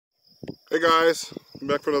Hey guys, I'm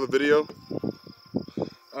back for another video.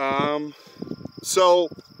 So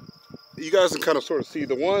you guys can kind of sort of see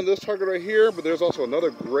this target right here, but there's also another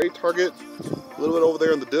gray target a little bit over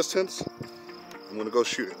there in the distance. I'm gonna go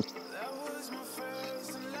shoot it.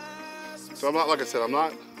 So I'm not, like I said, I'm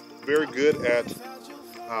not very good at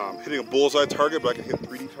hitting a bullseye target, but I can hit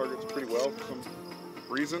 3D targets pretty well for some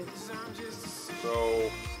reason. So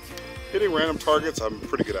hitting random targets, I'm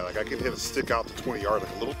pretty good at. Like I can hit a stick out to 20 yards,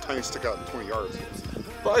 like a little tiny stick out to 20 yards.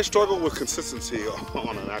 But I struggle with consistency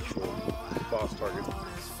on an actual boss target.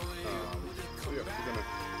 So yeah, we're gonna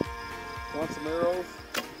launch some arrows.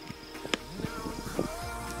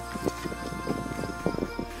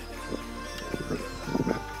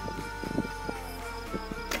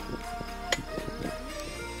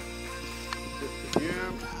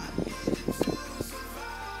 Again.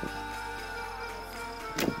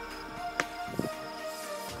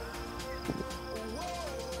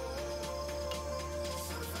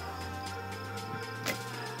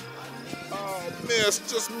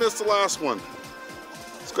 Just missed the last one.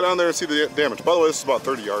 Let's go down there and see the damage. By the way, this is about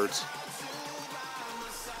 30 yards.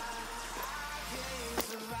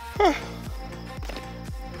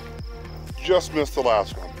 Just missed the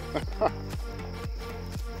last one.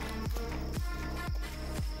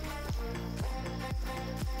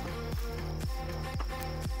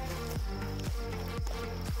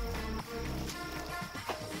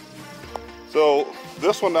 So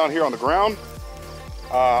this one down here on the ground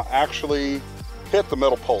actually hit the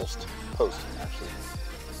metal post actually.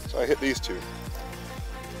 So I hit these two. Like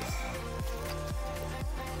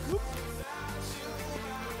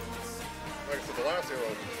I said, the last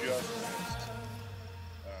arrow just missed.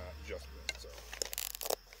 So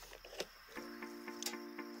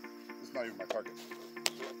this is not even my target.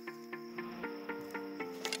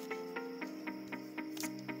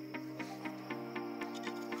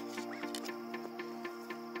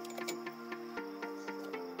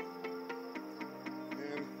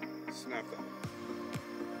 Snap that.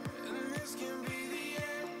 And this can be the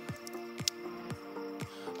end.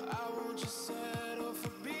 I won't just say